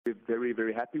We're very,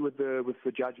 very happy with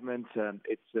the judgment.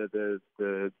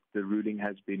 The ruling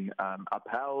has been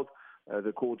upheld.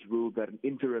 The courts ruled that an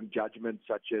interim judgment,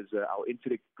 such as our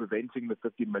interdict preventing the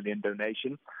 50 million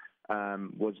donation,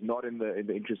 was not in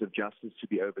the interest of justice to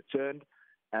be overturned.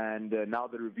 And now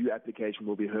the review application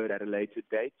will be heard at a later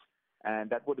date, and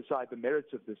that will decide the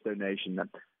merits of this donation.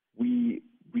 We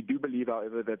do believe,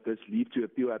 however, that this leave to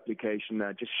appeal application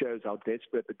just shows how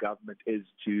desperate the government is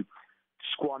to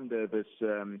squander this,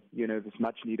 this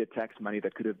much-needed tax money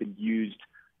that could have been used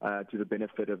to the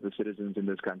benefit of the citizens in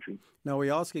this country. Now,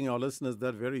 we're asking our listeners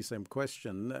that very same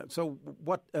question. So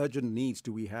what urgent needs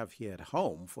do we have here at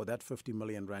home for that 50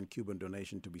 million rand Cuban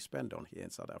donation to be spent on here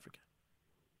in South Africa?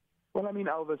 Well, I mean,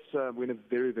 Elvis, we're in a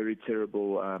very, very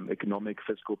terrible economic,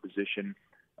 fiscal position.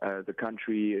 The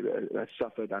country has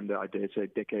suffered under, I dare say,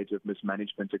 decades of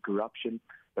mismanagement and corruption,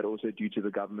 but also due to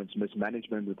the government's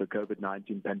mismanagement of the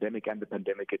COVID-19 pandemic and the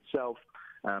pandemic itself.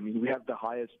 We have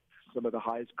some of the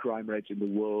highest crime rates in the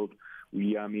world.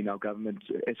 Our government,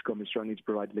 Eskom, is struggling to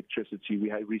provide electricity.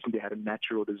 We recently had a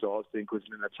natural disaster in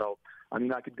KwaZulu-Natal.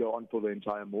 I could go on for the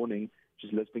entire morning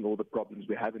just listing all the problems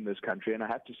we have in this country. And I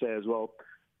have to say as well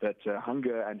that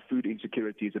hunger and food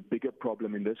insecurity is a bigger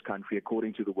problem in this country,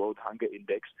 according to the World Hunger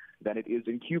Index, than it is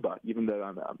in Cuba, even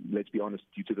though, let's be honest,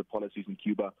 due to the policies in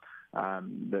Cuba,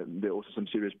 there are also some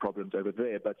serious problems over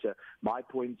there. But my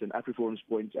point and AfriForum's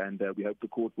point, and we hope the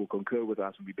court will concur with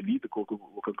us, and we believe the court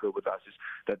will concur with us, is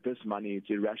that this money is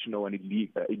irrational and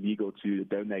illegal to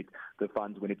donate the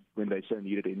funds when they so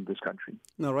needed in this country.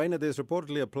 Now, Rainer, there's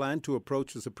reportedly a plan to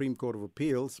approach the Supreme Court of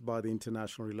Appeals by the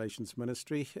International Relations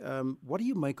Ministry. What do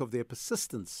you make of their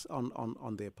persistence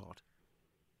on their part?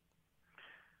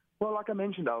 Well, like I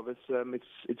mentioned, Elvis,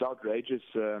 it's outrageous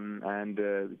and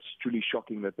it's truly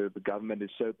shocking that the government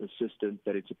is so persistent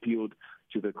that it's appealed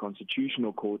to the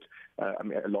Constitutional Court,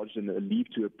 lodged in a leave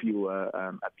to appeal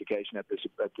application at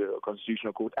the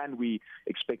Constitutional Court, and we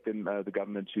expect the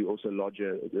government to also lodge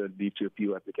a leave to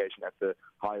appeal application at the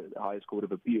highest Court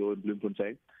of Appeal in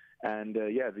Bloemfontein. And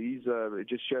it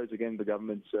just shows again the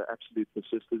government's absolute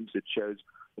persistence. It shows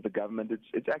that the government,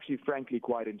 it's actually frankly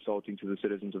quite insulting to the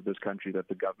citizens of this country that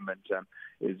the government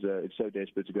is so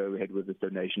desperate to go ahead with this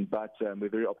donation. But we're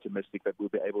very optimistic that we'll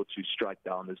be able to strike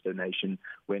down this donation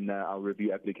when our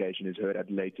review application is heard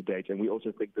at a later date. And we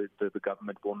also think that the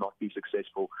government will not be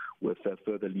successful with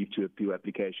further leave to appeal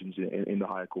applications in the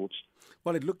higher courts.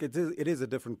 Well, it is a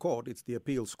different court. It's the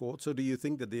appeals court. So do you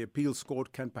think that the appeals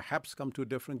court can perhaps come to a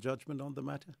different judgment on the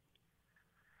matter?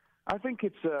 I think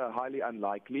it's highly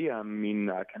unlikely. I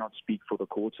cannot speak for the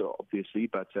courts, obviously,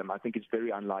 but I think it's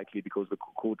very unlikely because the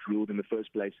court ruled in the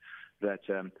first place that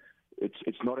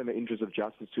it's not in the interest of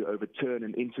justice to overturn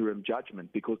an interim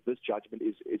judgment because this judgment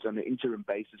is on an interim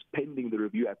basis pending the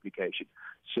review application.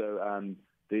 So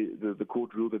the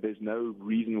court ruled that there's no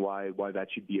reason why that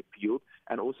should be appealed.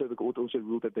 And also the court also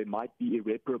ruled that there might be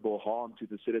irreparable harm to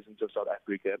the citizens of South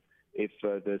Africa if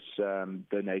this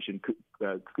donation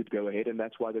could go ahead. And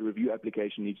that's why the review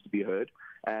application needs to be heard.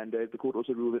 And the court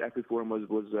also ruled that AfriForum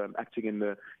was acting in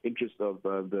the interest of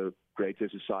the greater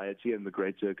society and the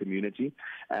greater community.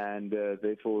 And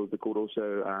therefore the court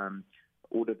also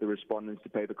ordered the respondents to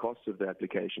pay the costs of the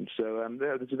application. So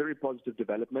it's a very positive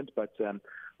development, but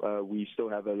we still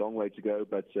have a long way to go,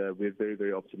 but we're very,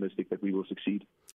 very optimistic that we will succeed.